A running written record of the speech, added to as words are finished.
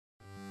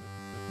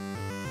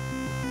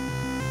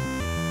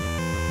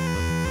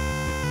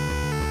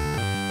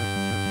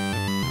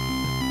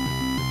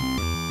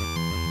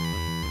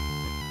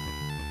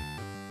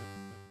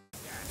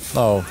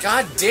Oh.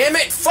 God damn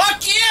it!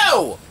 Fuck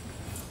you!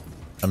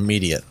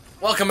 Immediate.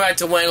 Welcome back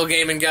to Wangle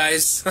Gaming,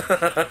 guys.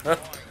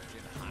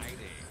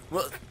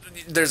 Well,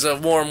 there's a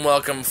warm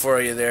welcome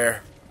for you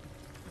there.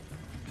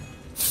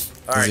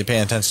 Is he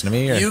paying attention to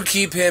me? Or? You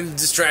keep him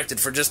distracted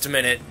for just a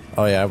minute.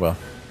 Oh yeah, I will.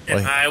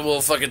 And I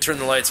will fucking turn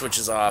the light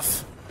switches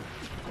off.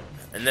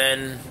 And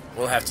then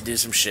we'll have to do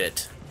some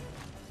shit.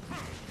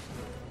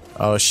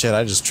 Oh shit,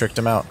 I just tricked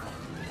him out.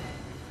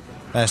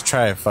 Nice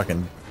try,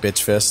 fucking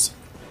bitch fist.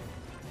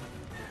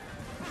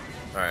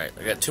 Alright,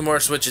 I got 2 more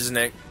switches,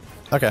 Nick.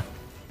 Okay.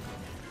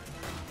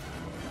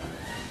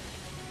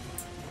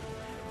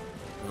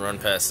 Run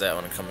past that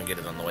one and come and get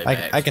it on the way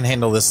back. I can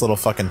handle this little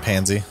fucking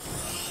pansy.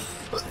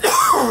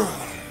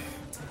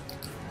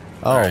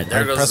 Oh, right,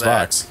 there goes press that.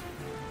 box.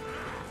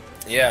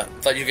 Yeah,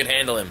 thought you could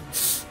handle him.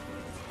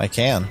 I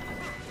can.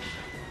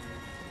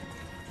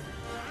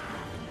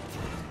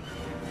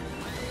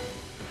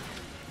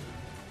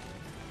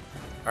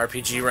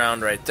 RPG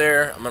round right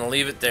there. I'm gonna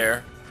leave it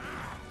there.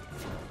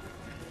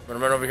 I'm gonna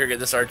run over here and get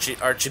this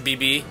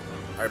RGB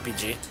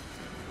RPG.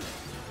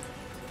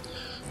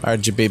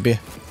 RGB.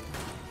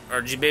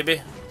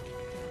 RGB.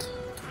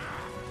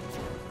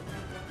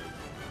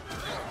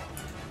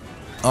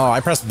 Oh, I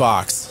pressed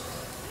box.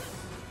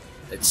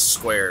 It's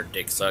square,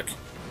 dick suck.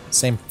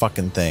 Same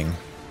fucking thing.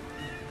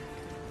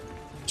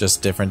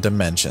 Just different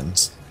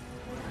dimensions.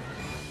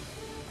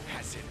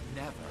 Has it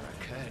never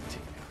occurred to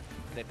you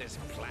that this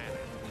planet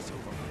is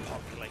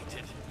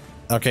overpopulated?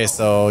 Okay,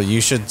 so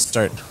you should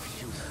start...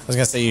 I was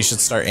gonna say you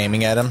should start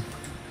aiming at him.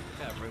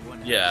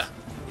 Yeah.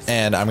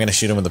 And I'm gonna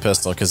shoot him with a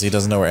pistol, because he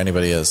doesn't know where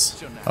anybody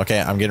is.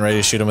 Okay, I'm getting ready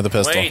to shoot him with a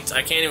pistol. Wait,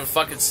 I can't even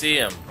fucking see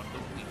him.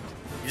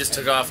 He just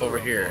took off over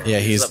here. Yeah,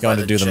 he's up going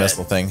by to do the jet.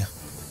 missile thing.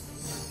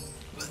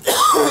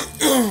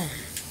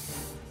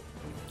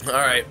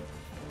 Alright.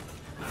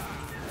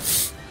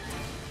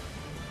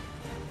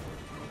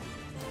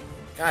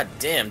 God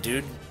damn,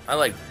 dude. I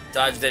like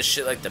dodged that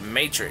shit like the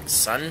Matrix,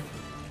 son.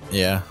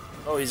 Yeah.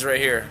 Oh, he's right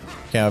here.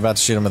 Okay, I'm about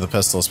to shoot him with a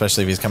pistol,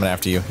 especially if he's coming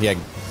after you. Yeah.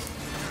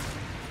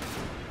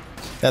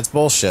 That's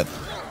bullshit.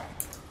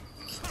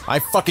 I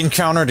fucking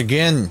countered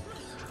again.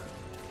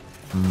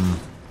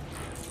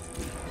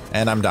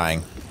 And I'm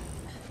dying.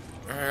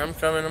 Alright,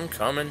 I'm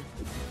coming.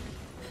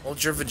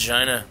 Hold your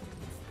vagina.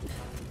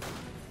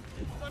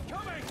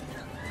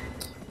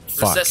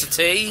 Fuck.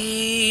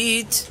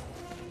 Resuscitate!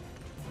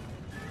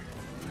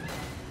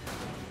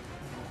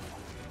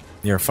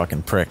 You're a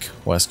fucking prick,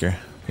 Wesker.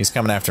 He's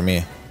coming after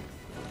me.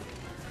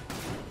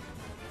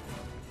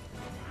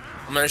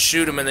 I'm gonna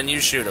shoot him and then you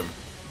shoot him.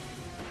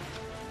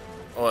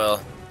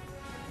 Well.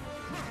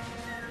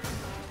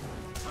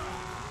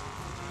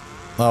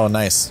 Oh,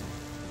 nice.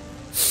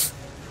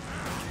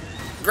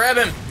 Grab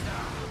him!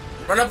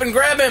 Run up and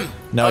grab him!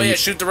 No, oh yeah, you-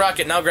 shoot the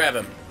rocket, now grab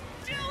him.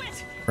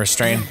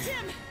 Restrain.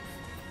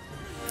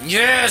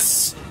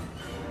 Yes!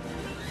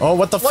 Oh,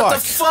 what the fuck? What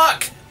the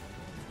fuck?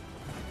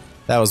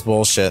 That was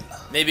bullshit.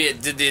 Maybe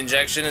it did the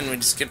injection and we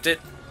just skipped it?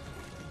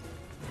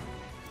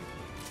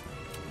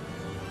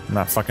 I'm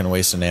not fucking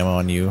wasting ammo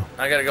on you.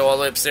 I gotta go all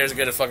the way upstairs and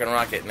get a fucking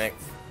rocket, Nick.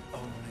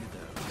 Only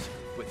those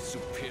with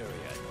superior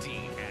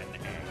DNA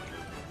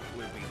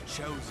will be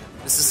chosen.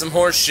 This is some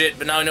horse shit,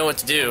 but now I know what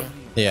to do.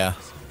 Yeah.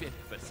 Fit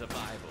for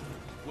survival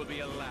will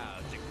be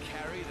allowed to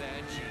carry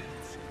their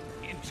genes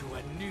into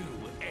a new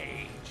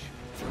age.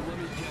 Let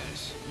me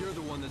guess, you're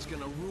the one that's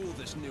gonna rule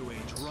this new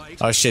age, right?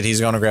 Oh shit, he's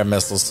gonna grab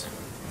missiles.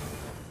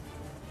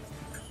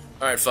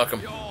 Alright, fuck him.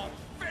 You're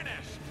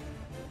finished.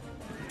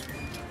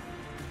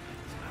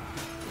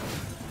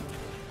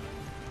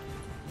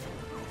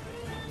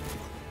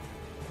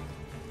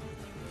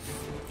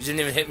 You didn't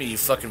even hit me, you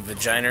fucking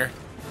vagina.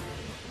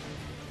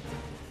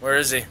 Where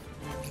is he?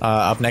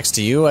 Up next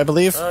to you, I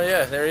believe? Oh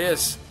yeah, there he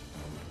is.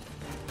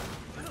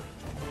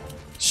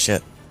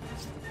 Shit.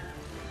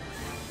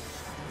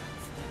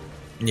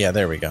 Yeah,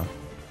 there we go.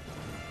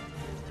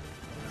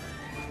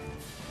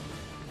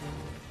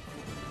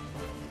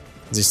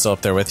 Is he still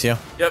up there with you?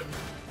 Yep.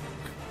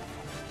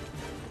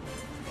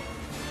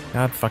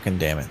 God fucking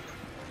damn it.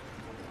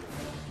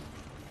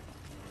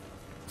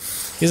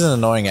 He's an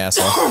annoying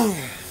asshole.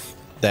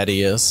 That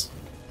he is.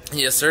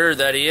 Yes, sir,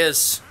 that he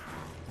is.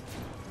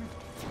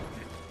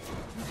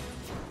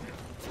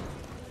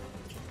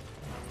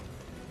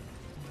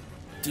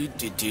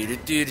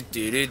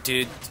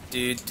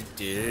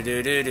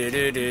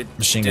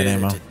 Machine gun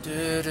ammo.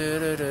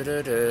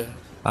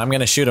 I'm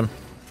gonna shoot him.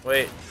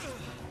 Wait.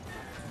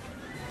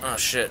 Oh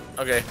shit.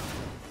 Okay.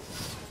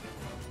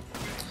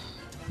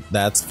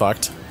 That's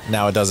fucked.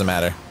 Now it doesn't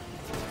matter.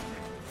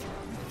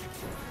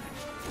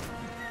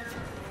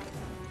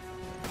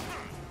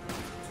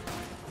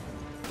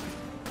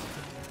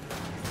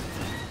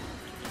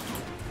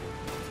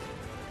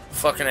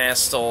 Fucking ass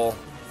stole.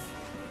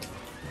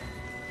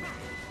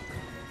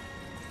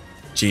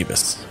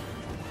 Jeebus.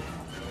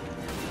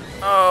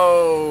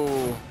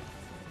 Oh.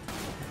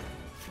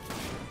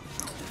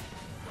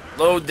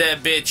 Load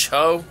that bitch,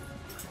 ho.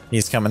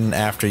 He's coming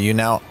after you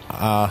now.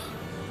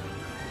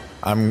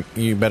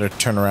 You better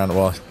turn around.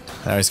 Well,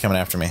 now he's coming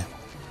after me.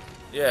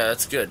 Yeah,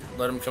 that's good.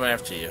 Let him come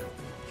after you.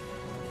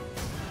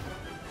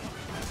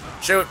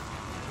 Shoot!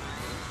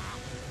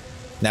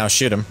 Now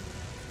shoot him.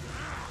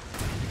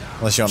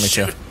 Unless you want me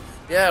to.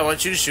 Yeah, I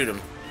want you to shoot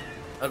him.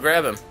 I'll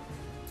grab him.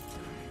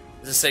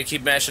 Does it say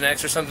keep mashing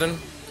X or something?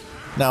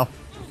 No.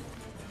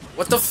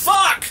 What the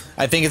fuck?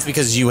 I think it's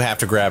because you have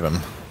to grab him.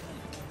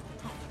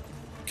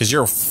 Because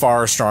you're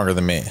far stronger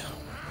than me.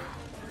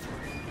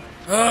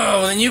 Oh,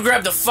 well then you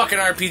grab the fucking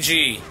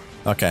RPG.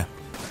 Okay.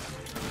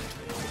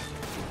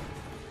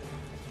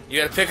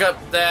 You gotta pick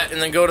up that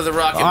and then go to the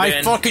rocket bin.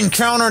 I fucking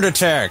countered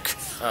attack!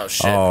 Oh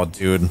shit. Oh,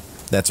 dude.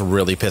 That's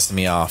really pissing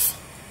me off.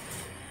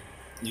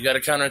 You gotta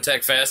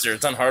counterattack faster.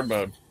 It's on hard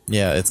mode.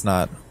 Yeah, it's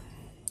not.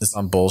 It's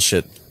on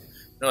bullshit.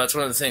 No, that's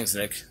one of the things,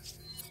 Nick.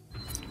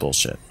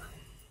 Bullshit.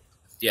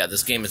 Yeah,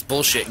 this game is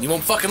bullshit and you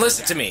won't fucking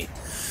listen to me.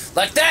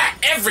 Like that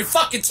every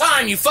fucking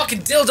time, you fucking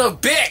dildo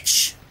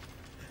bitch!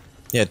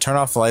 Yeah, turn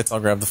off the lights, I'll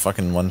grab the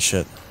fucking one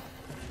shit.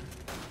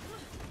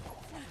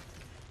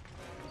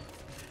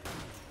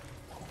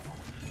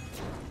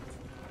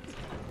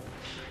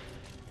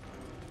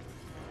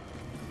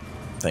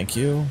 Thank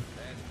you.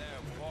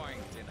 There's no point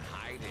in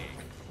hiding.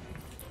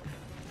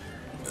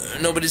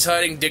 Nobody's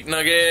hiding, Dick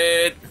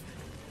Nugget!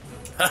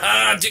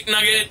 Haha, Dick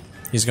Nugget!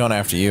 He's going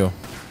after you.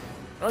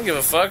 I don't give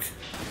a fuck.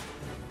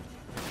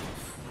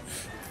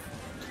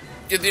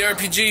 Get the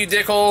RPG,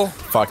 dickhole!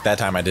 Fuck, that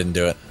time I didn't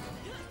do it.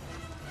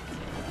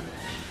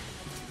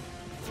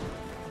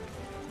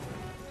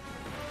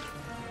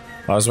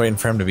 I was waiting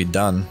for him to be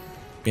done.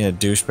 Being a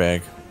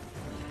douchebag.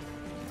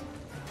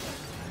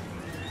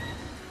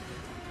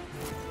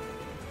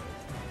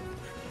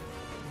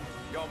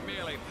 You're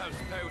merely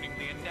postponing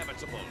the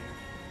inevitable.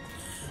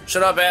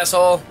 Shut up,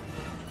 asshole!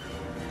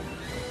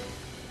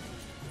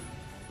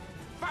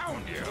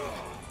 Found you!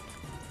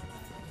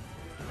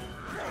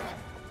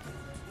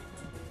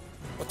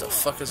 What the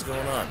fuck is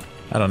going on?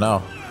 I don't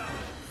know.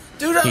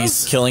 Dude, I He's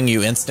was... killing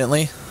you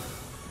instantly?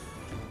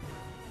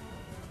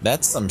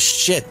 That's some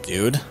shit,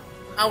 dude.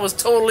 I was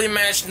totally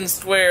mashed and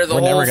square the We're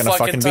whole never gonna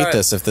fucking time. beat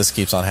this if this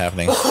keeps on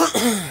happening.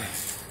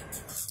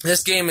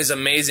 This game is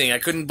amazing. I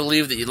couldn't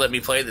believe that you let me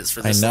play this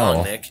for this I know.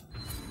 long, Nick.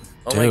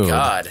 Oh Dude. my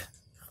god.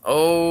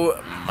 Oh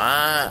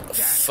my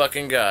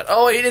fucking god.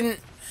 Oh, he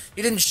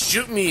didn't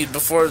shoot me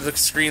before the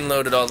screen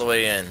loaded all the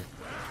way in.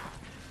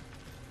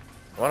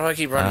 Why do I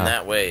keep running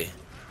that way?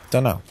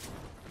 Don't know.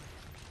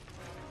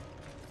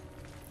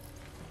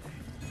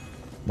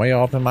 Why you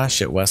all up in my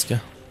shit,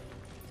 Weska?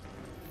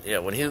 Yeah,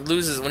 when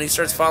he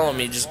starts following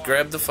me, just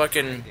grab the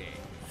fucking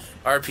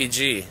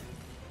RPG.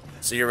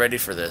 So you're ready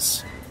for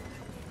this.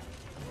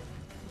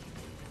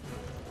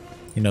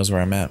 He knows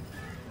where I'm at.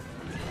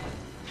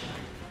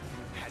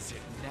 Has it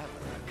never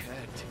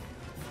occurred to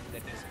you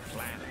that this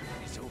planet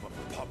is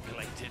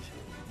overpopulated?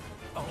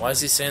 Why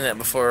is he saying that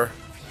before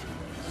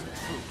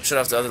shut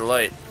off the other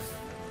light?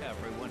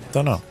 Everyone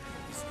Don't know.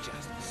 is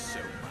just so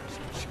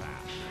much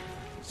chaff.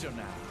 So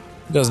now,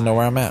 He doesn't know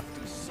where I'm at.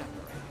 to separate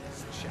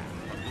this chaff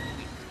from the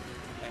wheat,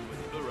 and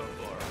with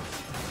Ouroboros,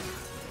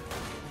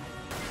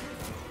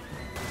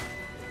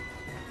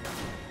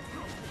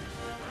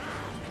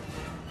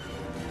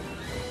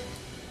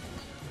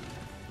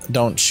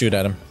 Don't shoot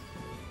at him.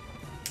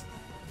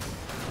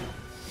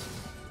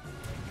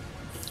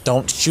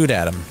 Don't shoot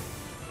at him.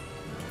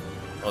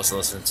 I was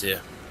listening to you.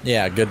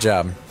 Yeah, good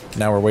job.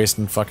 Now we're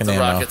wasting fucking The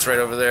ammo. rocket's right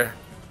over there.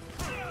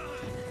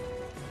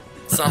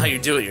 It's not how you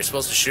do it. You're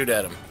supposed to shoot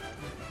at him.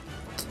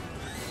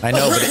 I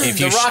know, but if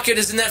The you rocket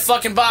is in that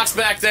fucking box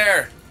back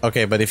there.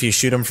 okay, but if you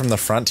shoot him from the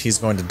front, he's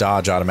going to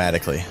dodge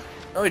automatically.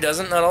 No, he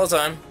doesn't. Not all the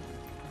time.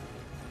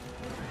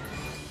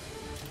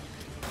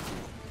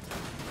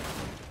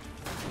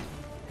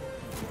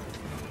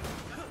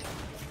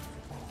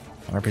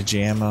 RPG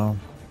ammo.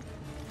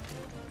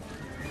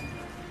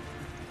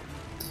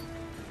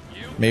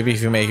 Maybe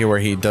if you make it where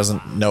he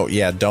doesn't know.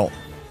 Yeah, don't.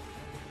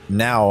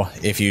 Now,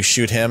 if you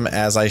shoot him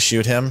as I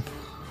shoot him.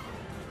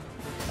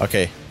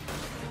 Okay.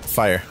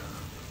 Fire.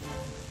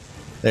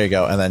 There you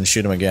go, and then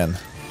shoot him again.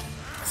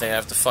 I think I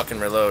have to fucking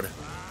reload.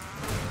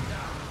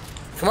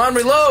 Come on,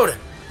 reload!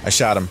 I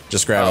shot him.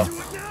 Just grab him.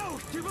 Now,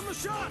 give him a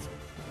shot.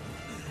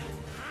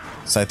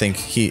 So I think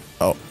he.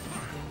 Oh.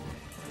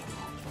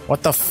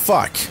 What the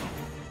fuck?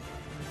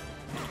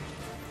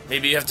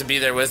 Maybe you have to be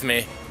there with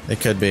me It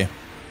could be.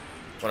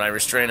 when I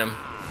restrain him.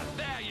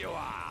 there you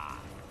are.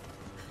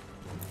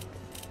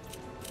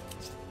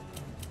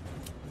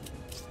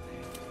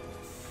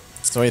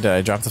 So wait, did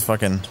I drop the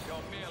fucking.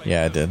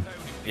 Yeah, I did.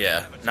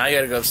 Yeah. Now you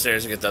gotta go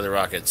upstairs and get the other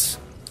rockets.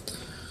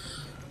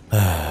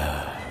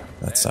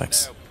 That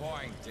sucks. No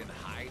point in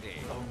hiding.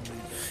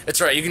 It's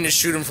right. You can just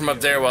shoot him from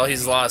up there while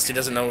he's lost. He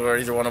doesn't know where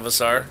either one of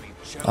us are.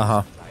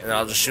 Uh-huh. And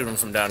I'll just shoot him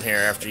from down here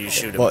after you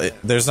shoot him. Well,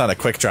 there's not a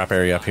quick drop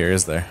area up here,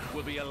 is there?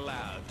 Will be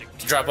allowed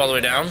to Drop all the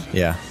way down?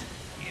 Yeah.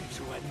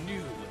 into a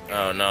new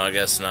Oh, no, I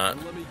guess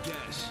not. Let me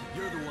guess.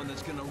 You're the one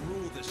that's gonna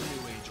rule this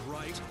new age,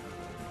 right?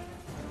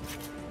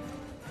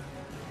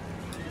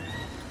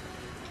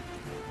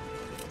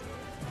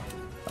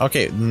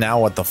 Okay, now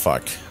what the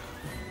fuck?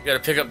 You gotta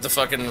pick up the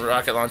fucking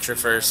rocket launcher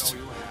first.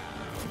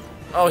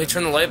 Oh, he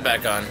turned the light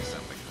back on.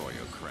 Something for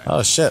your crash.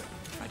 Oh shit.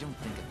 I don't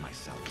think of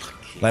myself as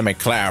a king. Let me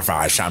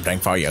clarify something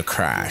for you,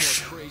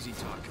 Crash. Crazy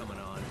talk coming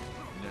on.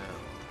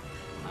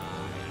 No.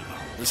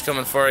 He's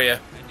coming for you. And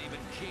even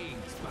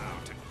kings bow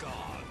to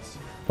gods.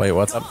 Wait,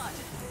 what's up?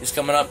 He's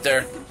coming up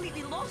there.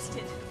 Completely lost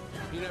it.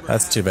 He never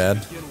That's had too to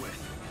bad. begin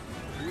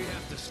with. We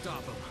have to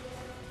stop him.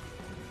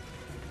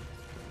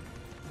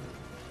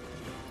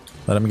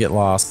 Let him get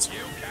lost. You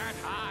can't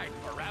hide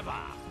forever.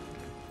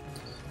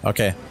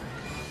 Okay.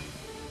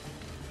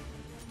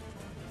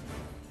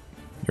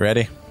 You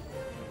ready?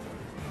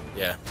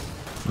 Yeah.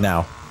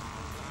 Now.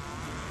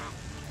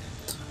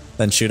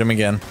 Then shoot him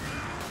again.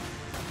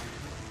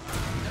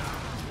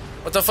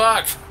 What the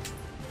fuck?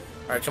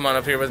 Alright, come on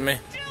up here with me.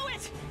 Do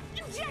it!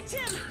 Inject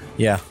him!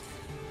 Yeah.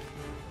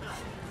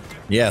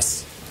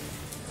 Yes.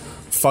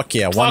 Fuck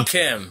yeah. Fuck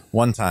him.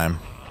 One time.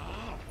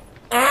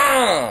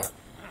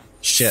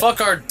 Shit. Fuck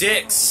our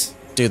dicks.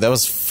 Dude, that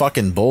was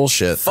fucking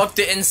bullshit. Fuck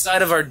the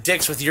inside of our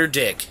dicks with your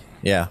dick.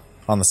 Yeah.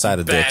 On the side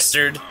of dicks.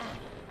 Bastard.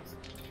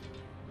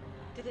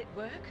 Did it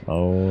work?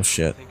 Oh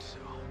shit. I think so.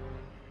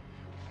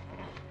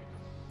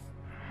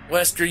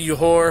 Wesker, you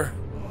whore.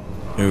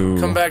 Ooh.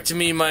 Come back to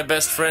me, my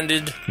best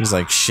friended. He's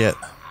like, shit.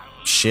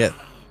 Shit.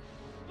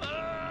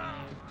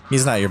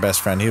 He's not your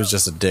best friend. He was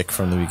just a dick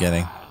from the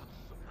beginning.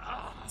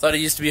 Thought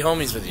he used to be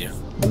homies with you.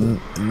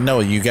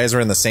 No, you guys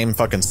were in the same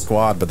fucking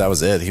squad, but that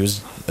was it. He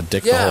was a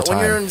dick the Yeah, whole time.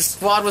 when you're in a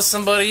squad with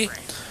somebody,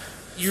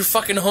 you're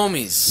fucking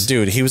homies.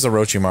 Dude, he was a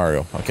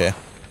Orochimaru, okay?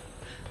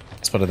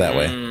 Let's put it that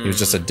way. He was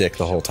just a dick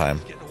the whole time.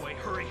 Get away,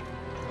 hurry.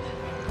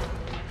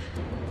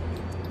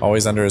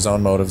 Always under his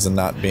own motives and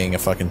not being a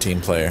fucking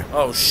team player.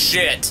 Oh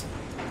shit.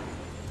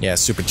 Yeah,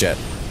 super jet.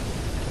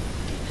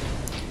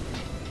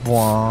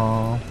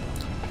 Bwah.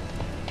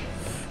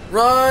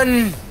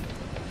 Run!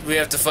 We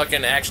have to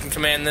fucking action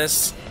command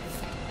this.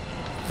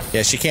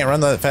 Yeah, she can't run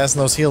that fast in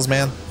those heels,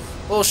 man.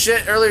 Well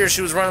shit, earlier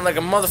she was running like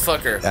a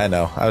motherfucker. I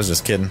know. I was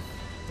just kidding.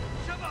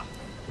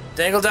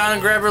 Dangle down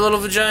and grab her little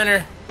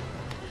vagina.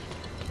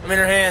 I'm in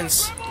her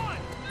hands.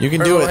 You can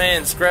Her do little it.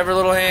 hands. Grab her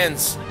little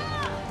hands.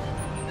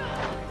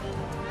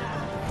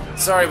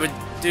 Sorry, but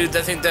dude,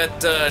 I think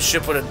that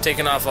ship would have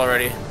taken off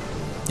already.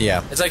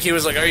 Yeah. It's like he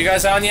was like, "Are you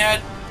guys on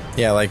yet?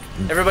 Yeah, like,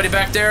 Everybody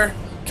back there?"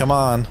 come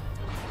on.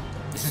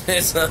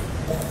 It's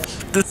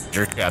This is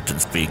your captain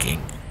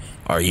speaking.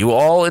 Are you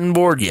all on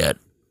board yet?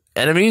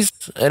 Enemies?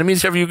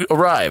 Enemies, have you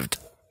arrived?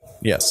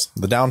 Yes.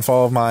 The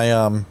downfall of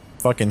my,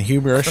 fucking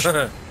hubris.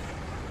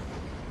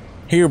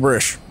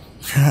 Hubris.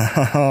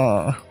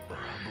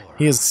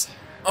 He is...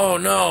 oh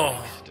no!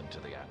 Into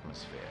the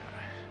atmosphere.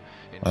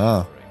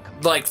 Oh.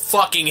 Like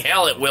fucking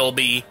hell, it will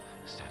be.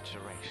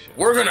 Saturation.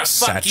 We're gonna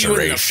fuck you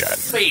in the Saturation.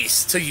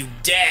 face till you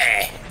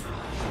die.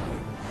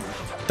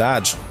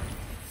 Dodge.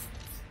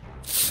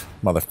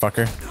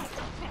 Motherfucker.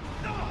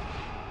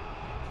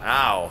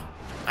 Ow!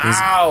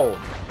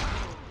 Ow!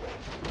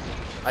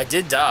 I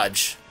did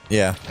dodge.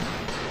 Yeah.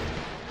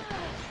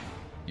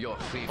 Your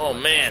feet Oh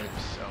man,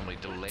 only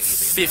delayed the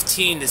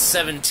 15 to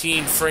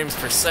 17 frames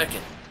per second.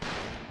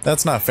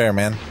 That's not fair,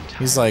 man.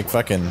 He's like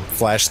fucking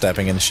flash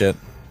stepping and shit.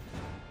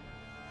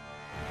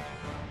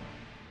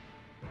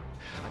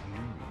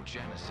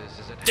 Genesis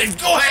is at Then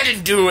go ahead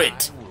and do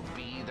it. will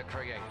be the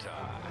creator.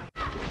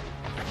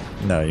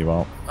 No, you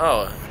won't.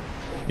 Oh,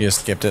 You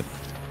just skipped it.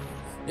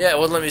 yeah, it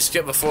wouldn't let me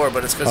skip before,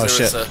 but it's because Oh,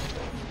 there was shit.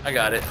 a. I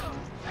got it.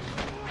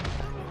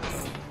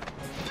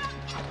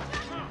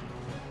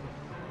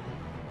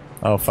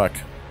 Oh, fuck.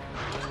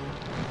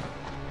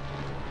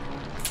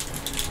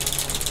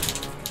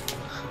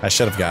 I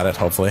should have got it,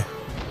 hopefully.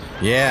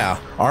 Yeah,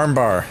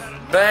 armbar.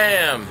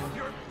 Bam!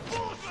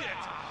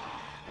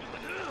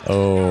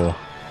 Oh.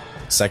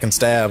 Second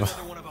stab.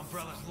 One of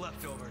Umbrella's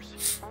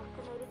leftovers.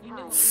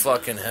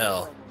 Fucking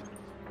hell.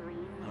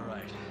 All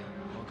right.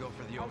 I'll go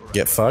for the override.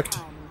 Get fucked.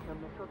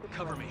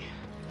 Cover me.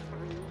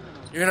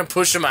 You're gonna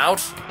push him out?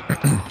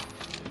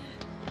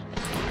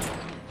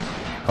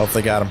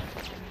 Hopefully got him.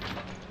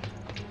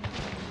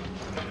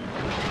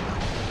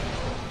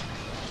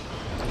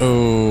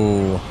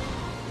 Ooh.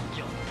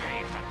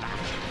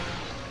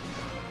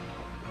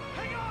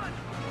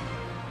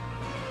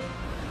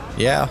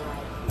 Yeah.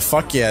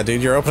 Fuck yeah,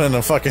 dude. You're opening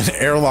a fucking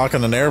airlock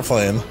on an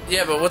airplane.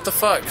 Yeah, but what the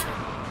fuck?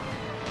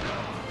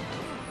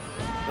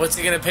 What's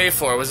he gonna pay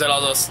for? Was that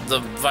all the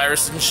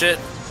virus and shit?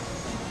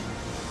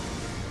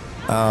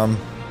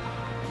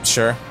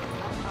 Sure.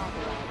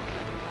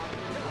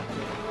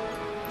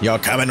 Y'all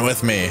coming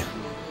with me.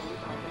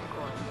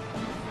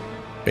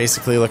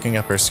 Basically looking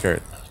up her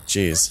skirt.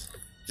 Jeez.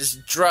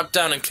 Just drop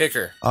down and kick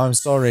her. I'm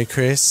sorry,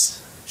 Chris.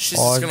 She's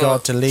I just gonna,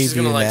 got to leave she's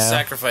gonna you like now.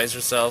 sacrifice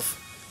herself.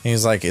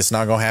 He's like, it's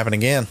not gonna happen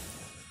again.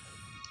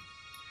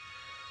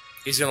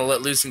 He's gonna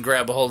let loose and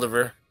grab a hold of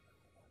her.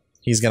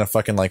 He's gonna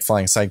fucking like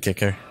flying sidekick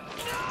her.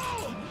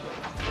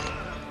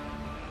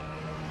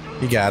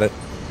 You got it.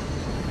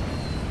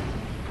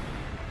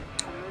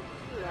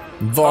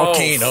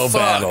 Volcano Oh, fuck.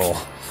 battle.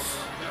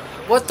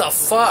 What the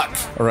fuck?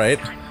 Right?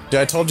 Dude,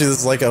 I told you this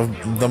is like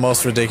the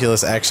most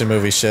ridiculous action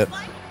movie shit.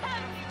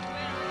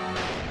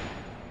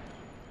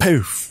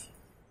 Poof.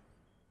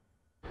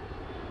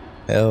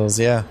 Hells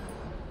yeah.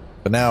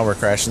 But now we're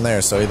crashing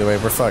there, so either way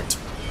we're fucked.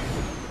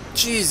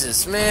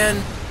 Jesus,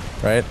 man.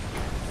 Right?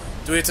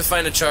 Do we have to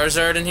find a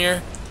Charizard in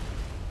here?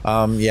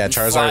 Yeah, Fly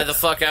Charizard. the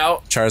fuck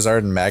out? Charizard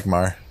and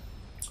Magmar.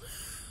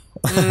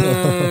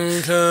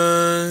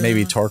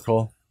 Maybe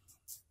Torkoal.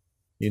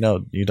 You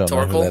don't know who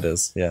Torkoal? that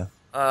is. Yeah.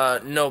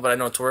 No, but I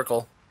know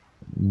Torkoal.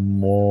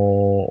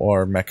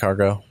 Or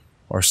Mechago.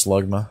 Or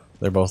Slugma.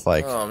 They're both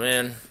like, Oh,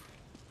 man.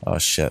 oh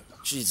shit.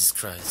 Jesus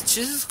Christ.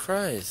 Jesus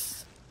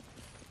Christ.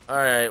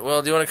 Alright,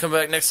 well, do you want to come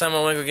back next time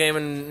on Wangle Game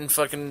and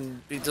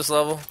fucking beat this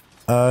level?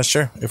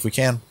 Sure, if we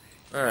can.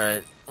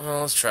 Alright,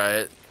 well, let's try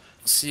it.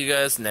 See you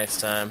guys next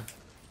time.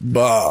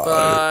 Bye.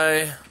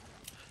 Bye.